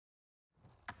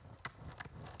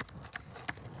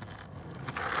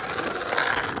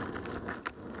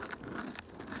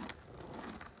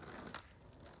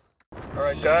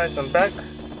Alright guys, I'm back.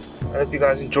 I hope you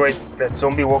guys enjoyed that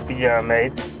zombie walk video I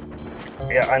made.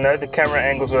 Yeah, I know the camera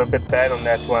angles were a bit bad on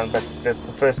that one, but that's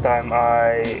the first time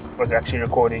I was actually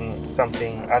recording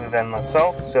something other than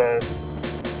myself, so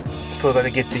still got to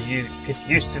get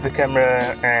used to the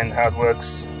camera and how it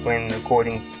works when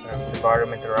recording the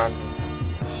environment around me.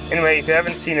 Anyway, if you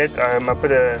haven't seen it, I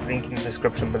put a link in the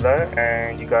description below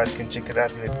and you guys can check it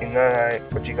out and let me know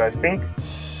what you guys think.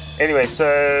 Anyway,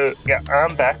 so yeah,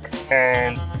 I'm back,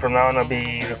 and from now on I'll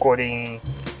be recording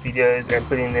videos and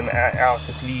putting them out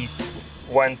at least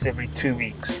once every 2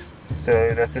 weeks.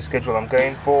 So that's the schedule I'm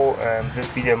going for. This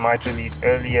video might release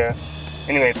earlier.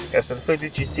 Anyway, so the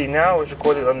footage you see now was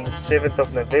recorded on the 7th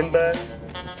of November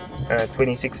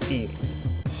 2016.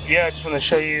 Yeah, I just want to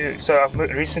show you, so I've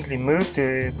recently moved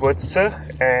to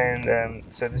Botsig, and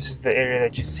so this is the area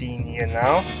that you're seeing here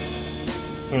now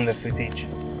in the footage.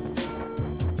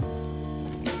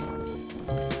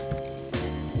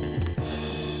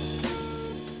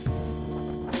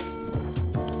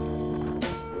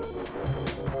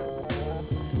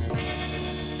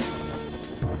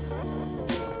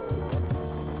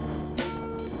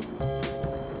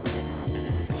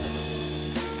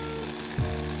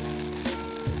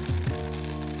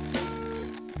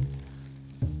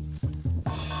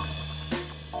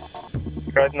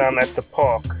 Right now I'm at the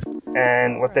park,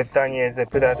 and what they've done here is they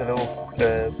put out a little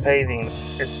paving.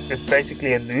 It's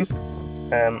basically a loop.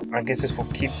 I guess it's for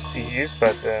kids to use,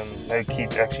 but no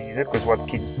kids actually use it because what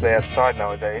kids play outside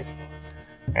nowadays.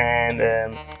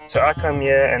 And so I come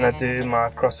here and I do my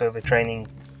crossover training.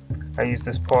 I use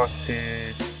this park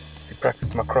to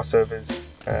practice my crossovers,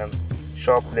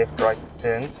 sharp left right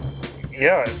turns.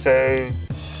 Yeah, so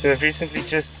they've recently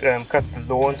just cut the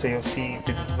lawn, so you'll see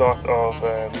there's a lot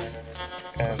of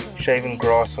shaven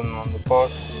grass on the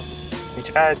path, which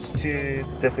adds to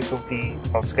the difficulty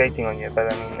of skating on here.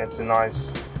 But I mean, it's a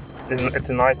nice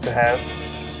to have,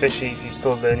 especially if you're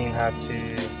still learning how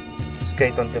to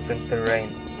skate on different terrain.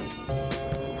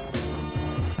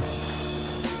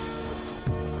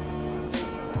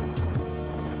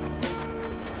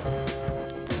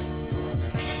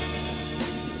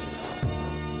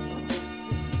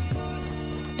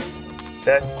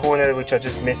 That corner which I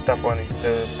just messed up on is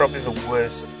probably the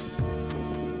worst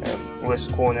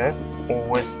corner, or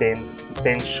worst bend.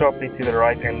 Bend sharply to the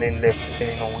right and then left,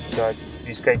 depending on which side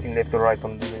you're skating, left or right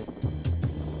on the loop.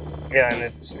 Yeah,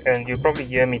 and you'll probably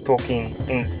hear me talking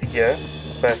in this video,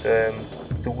 but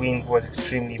the wind was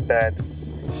extremely bad.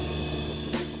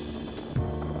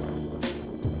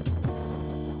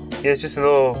 Here's just a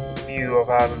little view of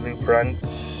how the loop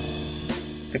runs.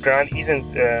 The ground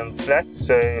isn't flat,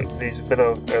 so there's a bit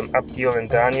of uphill and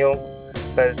downhill,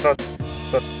 but it's not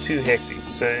too hectic.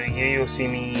 So here you'll see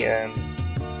me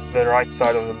the right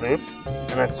side of the loop,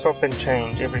 and I swap and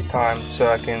change every time so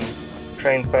I can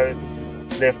train both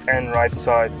left and right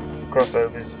side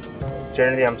crossovers.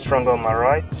 Generally I'm stronger on my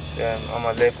right, on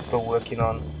my left still working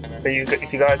on. But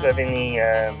if you guys have any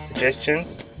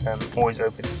suggestions, I'm always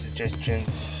open to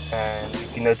suggestions, and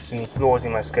if you notice any flaws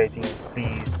in my skating,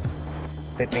 please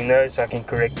let me know so I can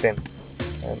correct them.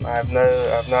 I have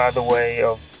no other way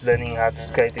of learning how to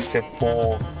skate except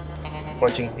for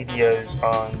watching videos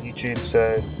on YouTube,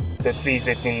 so please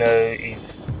let me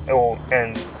know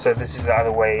and so this is the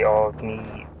other way of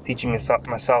me teaching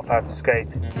myself how to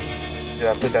skate. So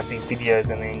I put up these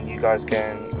videos and then you guys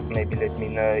can maybe let me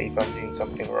know if I'm doing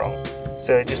something wrong.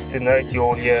 So just to note,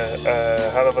 you'll hear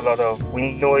a hell of a lot of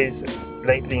wind noise.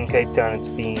 Lately in Cape Town it's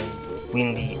been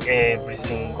windy every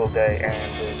single day,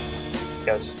 and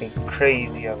yeah, it's been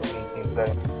crazy how the wind can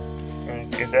blow.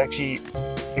 And it actually,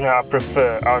 you know, I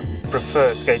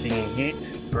prefer skating in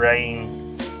heat,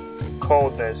 rain,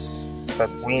 coldness, but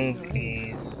wind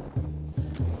is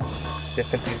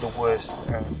definitely the worst.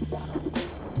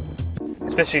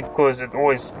 Especially because I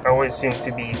always seem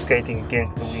to be skating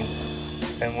against the wind,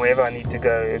 and wherever I need to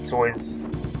go, it's always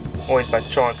by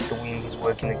chance the wind is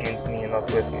working against me and not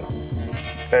with me.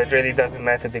 But it really doesn't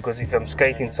matter, because if I'm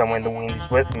skating somewhere and the wind is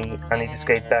with me, I need to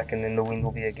skate back and then the wind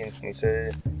will be against me, so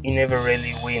you never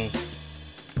really win.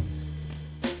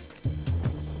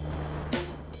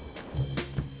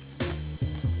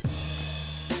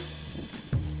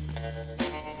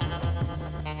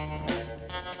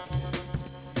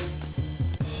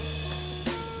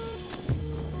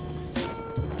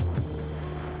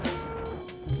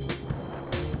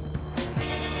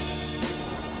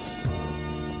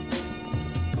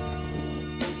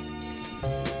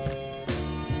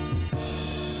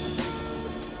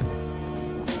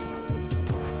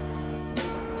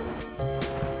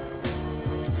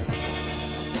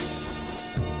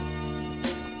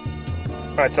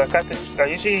 Alright, so I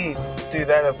usually do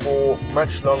that for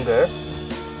much longer,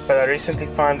 but I recently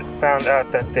found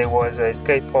out that there was a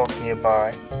skate park nearby.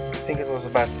 I think it was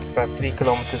about 3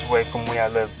 kilometers away from where I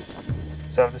live.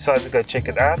 So I've decided to go check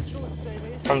it out.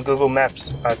 On Google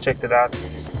Maps, I checked it out,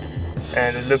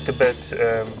 and it looked a bit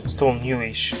still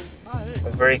newish. I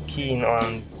was very keen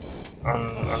on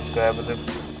to have a look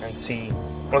and see.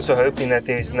 Also hoping that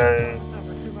there's no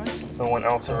one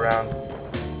else around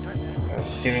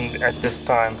at this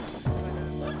time.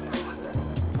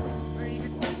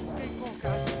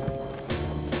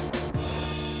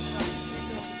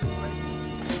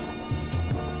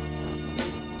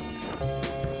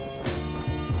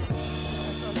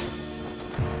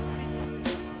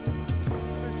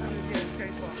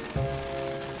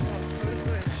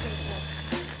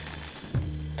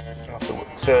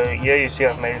 So here you see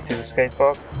I've made it to the skate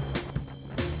park.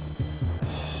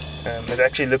 It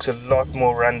actually looks a lot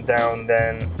more run down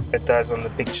than it does on the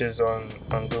pictures on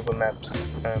Google Maps.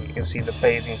 You'll see the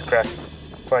paving's cracked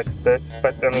quite a bit,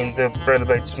 but I mean the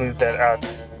rollerblades smoothed that out.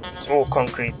 It's all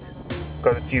concrete,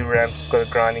 got a few ramps, got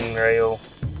a grinding rail,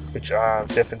 which I'm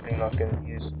definitely not going to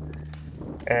use,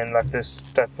 and like this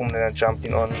platform that I'm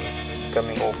jumping on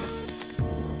coming off.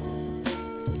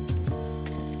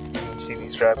 See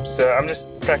these ramps. So I'm just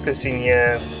practicing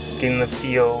here, getting the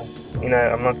feel. You know,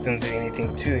 I'm not going to do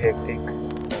anything too hectic,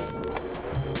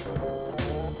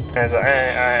 as I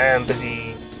am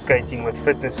busy skating with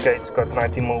fitness skates, got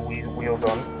 90mm wheels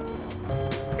on,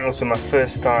 and also my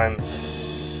first time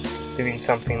doing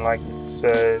something like this,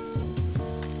 so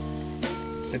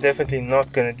we're definitely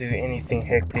not going to do anything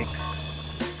hectic.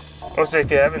 Also,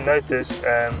 if you haven't noticed,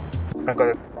 I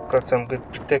got some good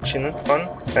protection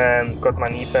on, got my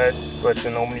knee pads, which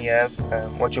I normally have.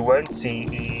 What you won't see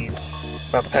is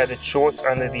my padded shorts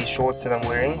under these shorts that I'm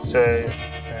wearing. So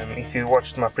if you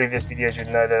watched my previous videos, you'd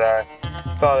know that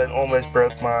I fell and almost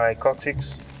broke my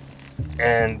coccyx,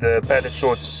 and the padded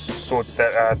shorts sorts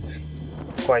that out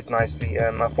quite nicely.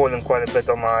 I've fallen quite a bit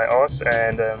on my ass,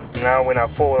 and now when I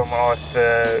fall on my ass,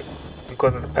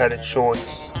 because of the padded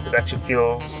shorts, it actually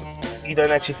feels, you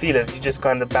don't actually feel it, you just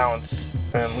kind of bounce,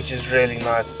 which is really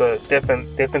nice. So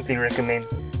definitely recommend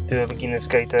to a beginner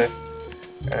skater.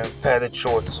 Padded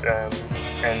shorts and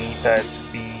knee pads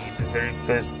would be the very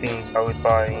first things I would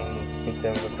buy in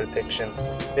terms of protection.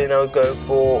 Then I would go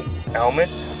for helmet,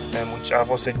 which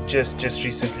I've also just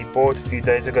recently bought a few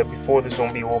days ago. Before the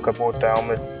zombie walk, I bought the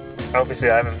helmet. Obviously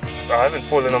I haven't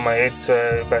fallen on my head,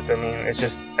 so, but I mean, it's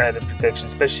just added protection,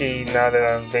 especially now that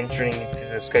I'm venturing into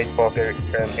the skate park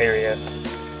area.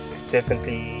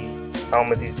 Definitely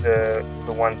helmet is the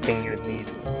one thing you would need.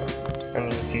 I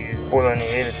mean, if you fall on your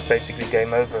head, it's basically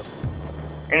game over.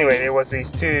 Anyway, there was these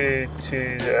two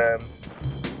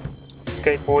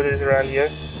skateboarders around here,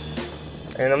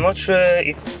 and I'm not sure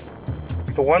if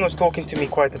the one was talking to me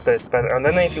quite a bit, but I don't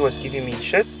know if he was giving me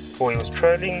shit, or he was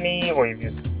trolling me, or if he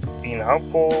was being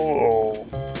helpful, or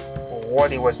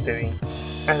what he was doing.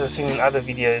 As I've seen in other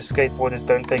videos, skateboarders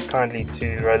don't take kindly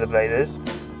to rollerbladers.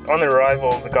 On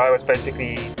arrival, the guy was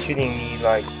basically tuning me,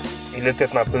 like, he looked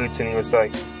at my boots and he was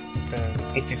like,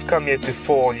 if you've come here to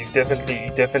fall, you're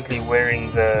definitely wearing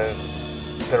the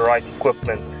right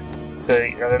equipment. So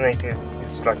I don't know if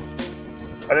it's like,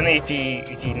 I don't know if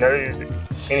he knows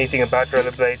anything about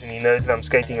rollerblades and he knows that I'm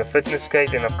skating a fitness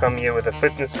skate and I've come here with a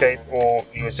fitness skate, or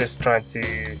he was just trying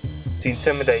to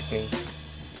intimidate me.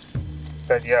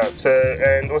 But yeah, so,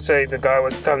 and also the guy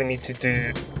was telling me to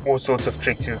do all sorts of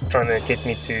tricks. He was trying to get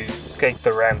me to skate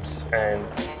the ramps and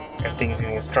things, and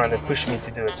he was trying to push me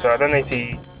to do it. So I don't know if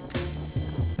he,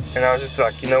 and I was just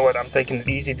like, you know what, I'm taking it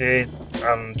easy, dude.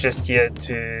 I'm just here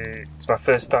it's my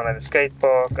first time at a skate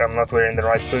park, I'm not wearing the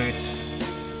right boots,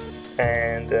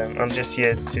 and I'm just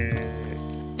here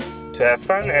to have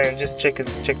fun and just check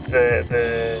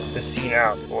the scene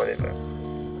out or whatever.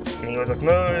 And he was like,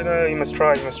 no, you must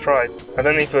try. I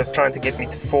don't know if he was trying to get me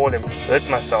to fall and hurt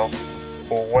myself,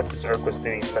 or what this Urk was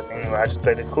doing, but anyway, I just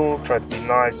played it cool, tried to be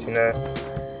nice, you know.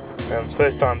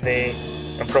 First time there,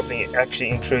 I'm probably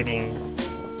actually intruding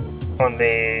on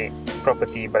their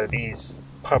property, but it is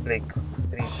public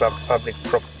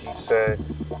property, so,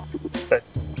 but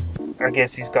I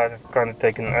guess these guys have kind of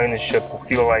taken ownership or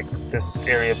feel like this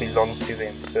area belongs to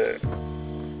them, so.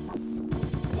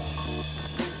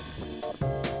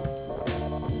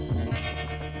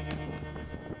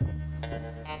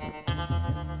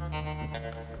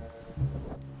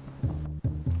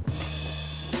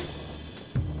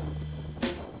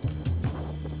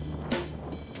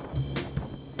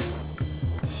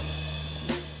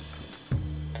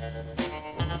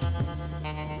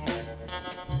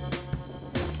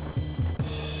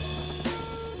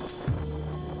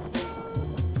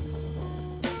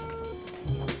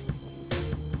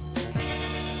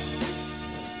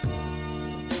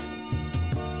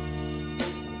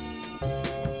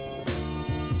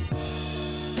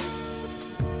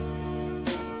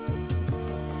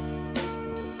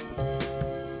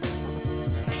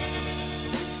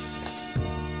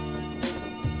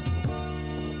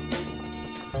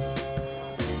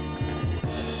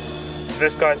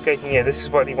 this guy skating here, this is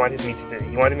what he wanted me to do.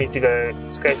 He wanted me to go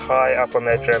skate high up on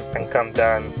that ramp and come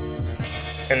down.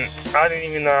 And I don't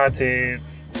even know how to,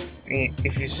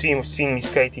 if you've seen me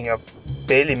skating, I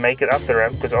barely make it up the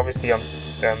ramp because obviously I'm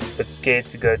a bit scared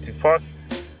to go too fast.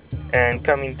 And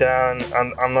coming down,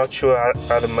 I'm not sure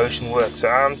how the motion works. So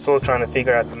I'm still trying to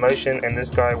figure out the motion, and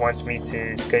this guy wants me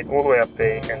to skate all the way up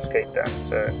there and skate down.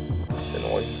 So I don't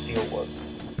know what his deal was.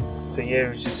 So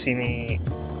yeah, you just see me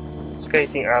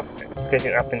skating up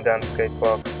and down the skate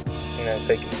park, you know,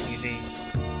 taking it easy.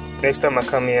 Next time I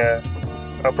come here,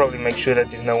 I'll probably make sure that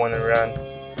there's no one around.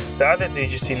 The other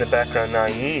dude you see in the background now,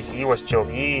 he was chill.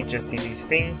 He just did his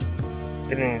thing,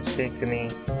 didn't even speak to me.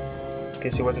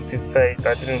 Guess he wasn't too phased.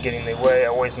 I didn't get in their way. I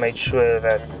always made sure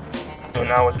that when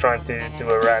I was trying to do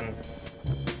a run,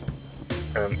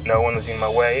 no one was in my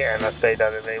way, and I stayed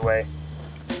out of their way.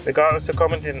 The guy also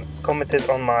commented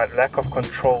on my lack of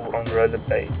control on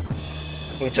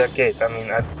rollerblades, which I get. I mean,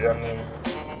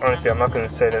 honestly, I'm not going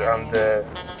to say that I'm the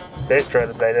best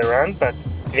rollerblader around, but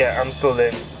yeah, I'm still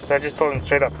learning. So I just told him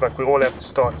straight up, like, we all have to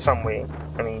start somewhere.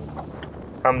 I mean,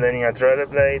 I'm learning how to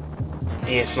rollerblade.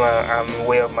 Yes, I'm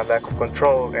aware of my lack of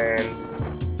control, and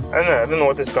I don't know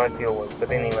what this guy's deal was,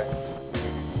 but anyway.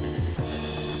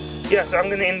 Yeah, so I'm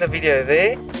going to end the video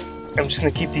there. I'm just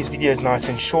going to keep these videos nice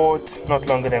and short, not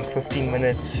longer than 15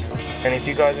 minutes. And if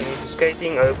you guys are new to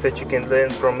skating, I hope that you can learn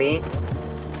from me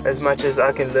as much as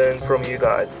I can learn from you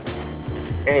guys.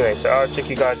 Anyway, so I'll check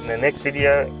you guys in the next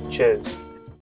video. Cheers.